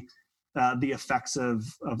see the effects of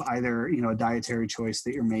either a dietary choice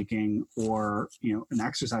that you're making or an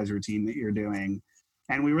exercise routine that you're doing.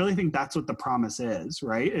 And we really think that's what the promise is,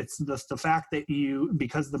 right? It's the fact that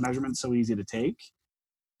because the measurement's so easy to take,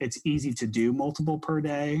 it's easy to do multiple per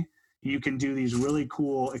day. You can do these really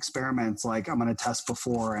cool experiments, like I'm going to test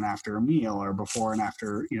before and after a meal, or before and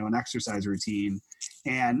after an exercise routine,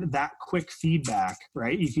 and that quick feedback,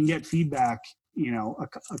 right? You can get feedback, a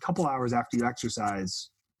couple hours after you exercise.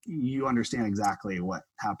 You understand exactly what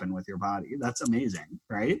happened with your body. That's amazing,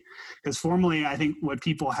 right? Because formerly, I think what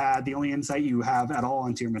people had, the only insight you have at all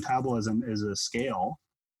into your metabolism is a scale,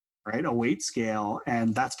 right? A weight scale,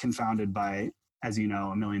 and that's confounded by, as you know,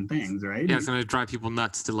 a million things, right? Yeah, it's going to drive people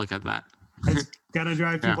nuts to look at that. It's got to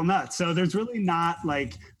drive people nuts. So there's really not,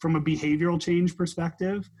 like, from a behavioral change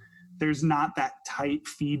perspective, there's not that tight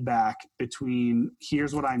feedback between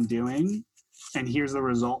here's what I'm doing and here's the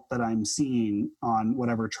result that I'm seeing on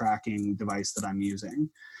whatever tracking device that I'm using.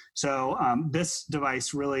 So this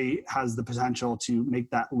device really has the potential to make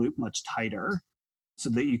that loop much tighter so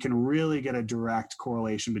that you can really get a direct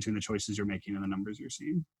correlation between the choices you're making and the numbers you're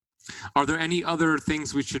seeing. Are there any other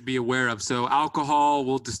things we should be aware of? So alcohol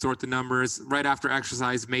will distort the numbers. Right after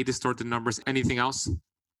exercise may distort the numbers. Anything else?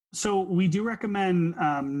 So we do recommend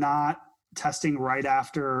not testing right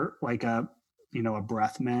after, like a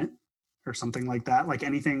breath mint or something like that, like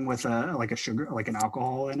anything with a sugar, like an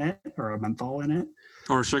alcohol in it or a menthol in it.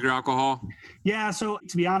 Or sugar alcohol? Yeah. So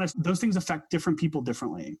to be honest, those things affect different people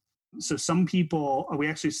differently. So some people, we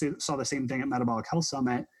actually saw the same thing at Metabolic Health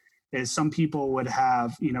Summit, is some people would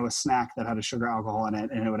have, a snack that had a sugar alcohol in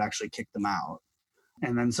it and it would actually kick them out.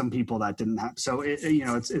 And then some people that didn't have, so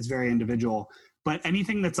it's very individual. But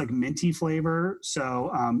anything that's like minty flavor,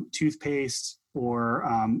 so toothpaste or,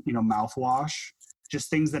 mouthwash, just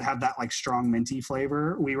things that have that like strong minty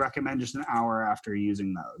flavor, we recommend just an hour after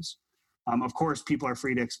using those. Of course, people are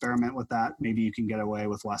free to experiment with that. Maybe you can get away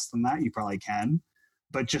with less than that. You probably can.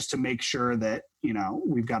 But just to make sure that,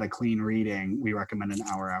 we've got a clean reading, we recommend an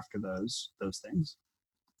hour after those things.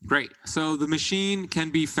 Great. So the machine can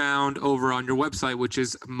be found over on your website, which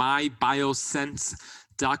is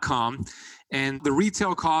mybiosense.com. And the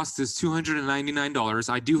retail cost is $299.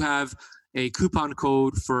 I do have a coupon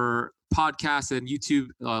code for podcast and YouTube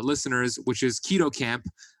listeners, which is Keto Camp.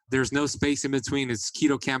 There's no space in between. It's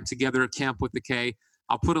Keto Camp together, camp with the K.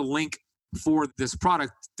 I'll put a link for this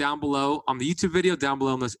product down below on the YouTube video, down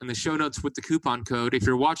below in the show notes with the coupon code. If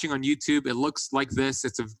you're watching on YouTube, it looks like this.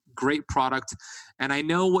 It's a great product. And I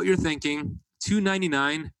know what you're thinking,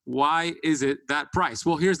 $299, why is it that price?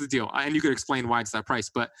 Well, here's the deal. And you could explain why it's that price,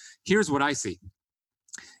 but here's what I see.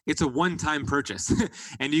 It's a one-time purchase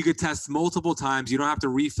and you could test multiple times. You don't have to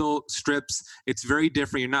refill strips. It's very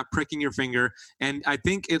different. You're not pricking your finger. And I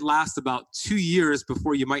think it lasts about 2 years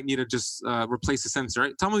before you might need to just replace the sensor.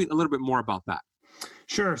 Right? Tell me a little bit more about that.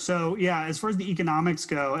 Sure. So yeah, as far as the economics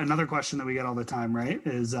go, another question that we get all the time, right,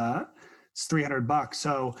 is it's $300.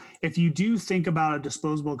 So if you do think about a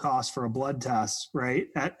disposable cost for a blood test, right,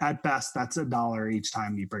 at best, that's $1 each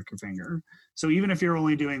time you prick your finger. So even if you're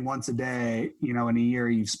only doing once a day, in a year,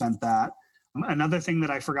 you've spent that. Another thing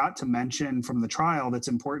that I forgot to mention from the trial that's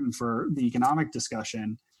important for the economic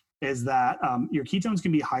discussion is that your ketones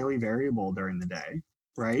can be highly variable during the day,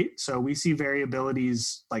 right? So we see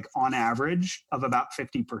variabilities like on average of about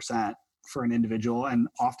 50% for an individual, and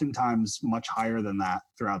oftentimes much higher than that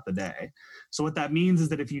throughout the day. So what that means is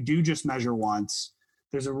that if you do just measure once,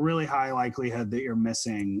 there's a really high likelihood that you're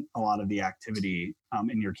missing a lot of the activity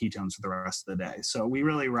in your ketones for the rest of the day. So we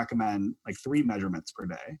really recommend like 3 measurements per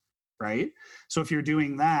day, right? So if you're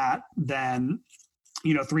doing that, then,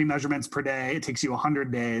 3 measurements per day, it takes you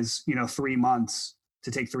 100 days, 3 months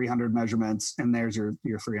to take 300 measurements, and there's your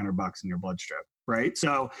 $300 in your blood strip, right?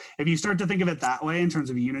 So if you start to think of it that way in terms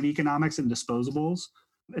of unit economics and disposables,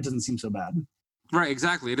 it doesn't seem so bad. Right,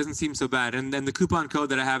 exactly. It doesn't seem so bad. And then the coupon code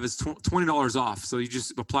that I have is $20 off. So you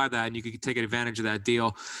just apply that and you can take advantage of that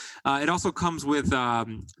deal. It also comes with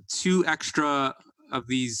 2 extra of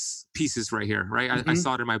these pieces right here, right? I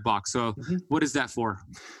saw it in my box. So what is that for?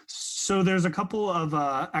 So there's a couple of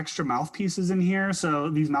extra mouthpieces in here. So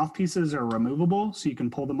these mouthpieces are removable, so you can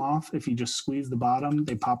pull them off. If you just squeeze the bottom,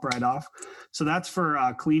 they pop right off. So that's for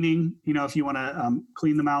cleaning. If you want to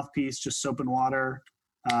clean the mouthpiece, just soap and water.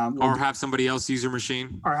 Or have somebody else use your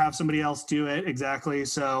machine. Or have somebody else do it. Exactly.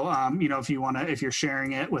 So, if you're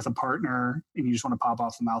sharing it with a partner and you just want to pop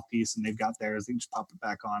off the mouthpiece and they've got theirs, they can just pop it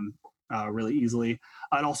back on really easily.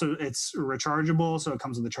 And also it's rechargeable. So it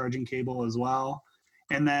comes with a charging cable as well.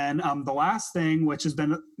 And then the last thing, which has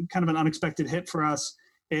been kind of an unexpected hit for us,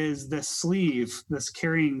 is this sleeve, this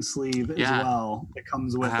carrying sleeve as well that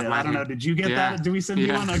comes with it. I don't know. Did you get that? Did we send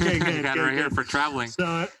you one? Okay, good. I got it right here for traveling.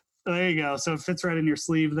 So there you go. So it fits right in your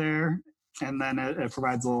sleeve there. And then it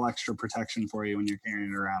provides a little extra protection for you when you're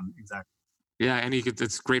carrying it around. Exactly. Yeah, and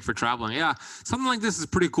it's great for traveling. Yeah, something like this is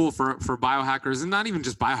pretty cool for biohackers, and not even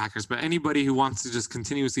just biohackers, but anybody who wants to just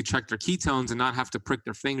continuously check their ketones and not have to prick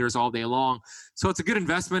their fingers all day long. So it's a good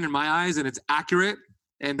investment in my eyes, and it's accurate.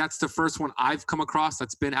 And that's the first one I've come across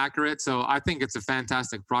that's been accurate. So I think it's a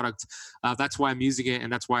fantastic product. That's why I'm using it,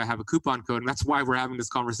 and that's why I have a coupon code, and that's why we're having this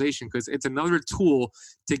conversation, because it's another tool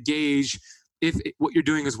to gauge if what you're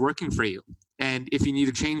doing is working for you and if you need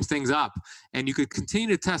to change things up. And you could continue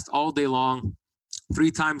to test all day long,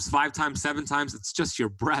 3 times, 5 times, 7 times. It's just your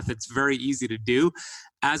breath. It's very easy to do,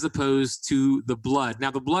 as opposed to the blood.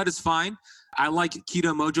 Now, the blood is fine. I like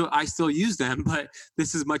Keto Mojo. I still use them, but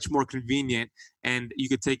this is much more convenient, and you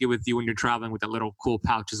could take it with you when you're traveling with that little cool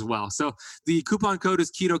pouch as well. So the coupon code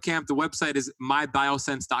is KetoCamp. The website is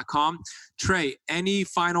mybiosense.com. Trey, any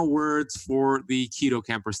final words for the Keto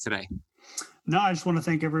Campers today? No, I just want to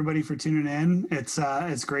thank everybody for tuning in. It's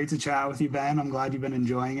great to chat with you, Ben. I'm glad you've been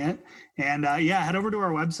enjoying it. And head over to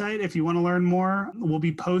our website if you want to learn more. We'll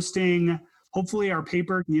be posting, hopefully our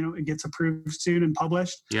paper, it gets approved soon and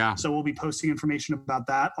published. Yeah. So we'll be posting information about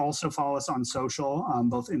that. Also follow us on social,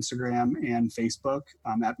 both Instagram and Facebook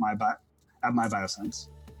at MyBioSense.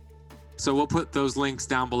 So we'll put those links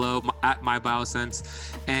down below at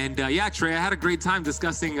MyBioSense. And Trey, I had a great time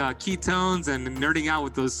discussing ketones and nerding out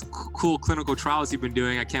with those cool clinical trials you've been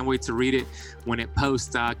doing. I can't wait to read it when it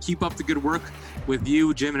posts. Keep up the good work with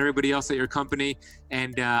you, Jim, and everybody else at your company.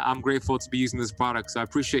 And I'm grateful to be using this product. So I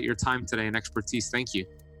appreciate your time today and expertise. Thank you.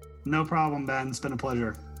 No problem, Ben. It's been a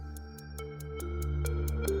pleasure.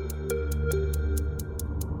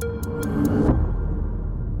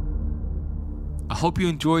 I hope you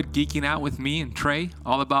enjoyed geeking out with me and Trey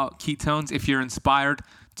all about ketones. If you're inspired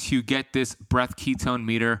to get this breath ketone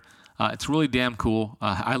meter, it's really damn cool.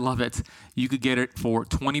 I love it. You could get it for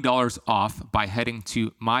 $20 off by heading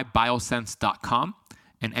to mybiosense.com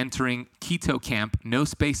and entering Keto Camp, no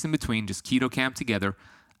space in between, just Keto Camp together,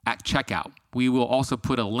 at checkout. We will also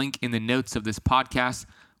put a link in the notes of this podcast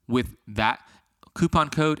with that coupon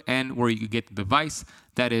code and where you can get the device.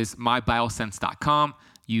 That is mybiosense.com.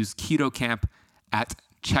 Use Keto Camp at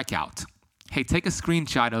checkout. Hey, take a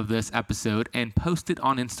screenshot of this episode and post it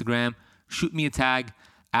on Instagram. Shoot me a tag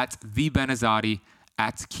at @TheBenazati,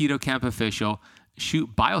 at Keto Camp Official.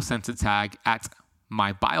 Shoot BioSense a tag at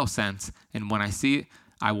MyBioSense, and when I see it,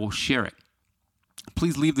 I will share it.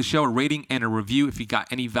 Please leave the show a rating and a review if you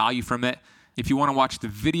got any value from it. If you want to watch the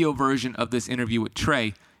video version of this interview with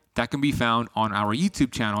Trey, that can be found on our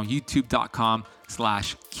YouTube channel,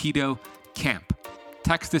 youtube.com/KetoCamp.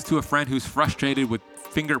 Text this to a friend who's frustrated with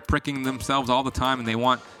finger pricking themselves all the time and they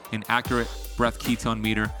want an accurate breath ketone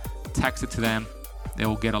meter. Text it to them. They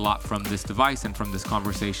will get a lot from this device and from this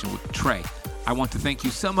conversation with Trey. I want to thank you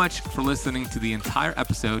so much for listening to the entire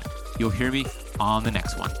episode. You'll hear me on the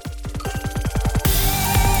next one.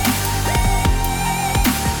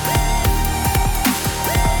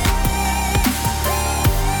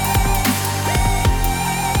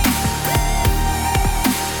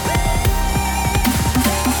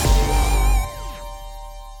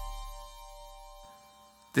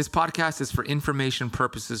 This podcast is for information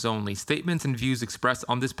purposes only. Statements and views expressed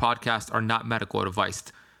on this podcast are not medical advice.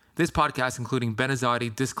 This podcast, including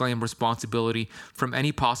Benazati, disclaims responsibility from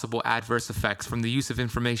any possible adverse effects from the use of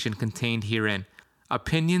information contained herein.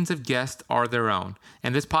 Opinions of guests are their own,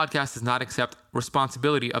 and this podcast does not accept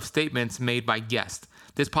responsibility of statements made by guests.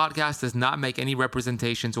 This podcast does not make any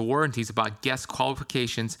representations or warranties about guest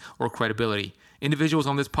qualifications or credibility. Individuals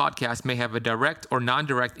on this podcast may have a direct or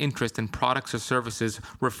non-direct interest in products or services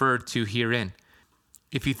referred to herein.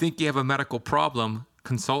 If you think you have a medical problem,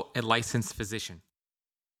 consult a licensed physician.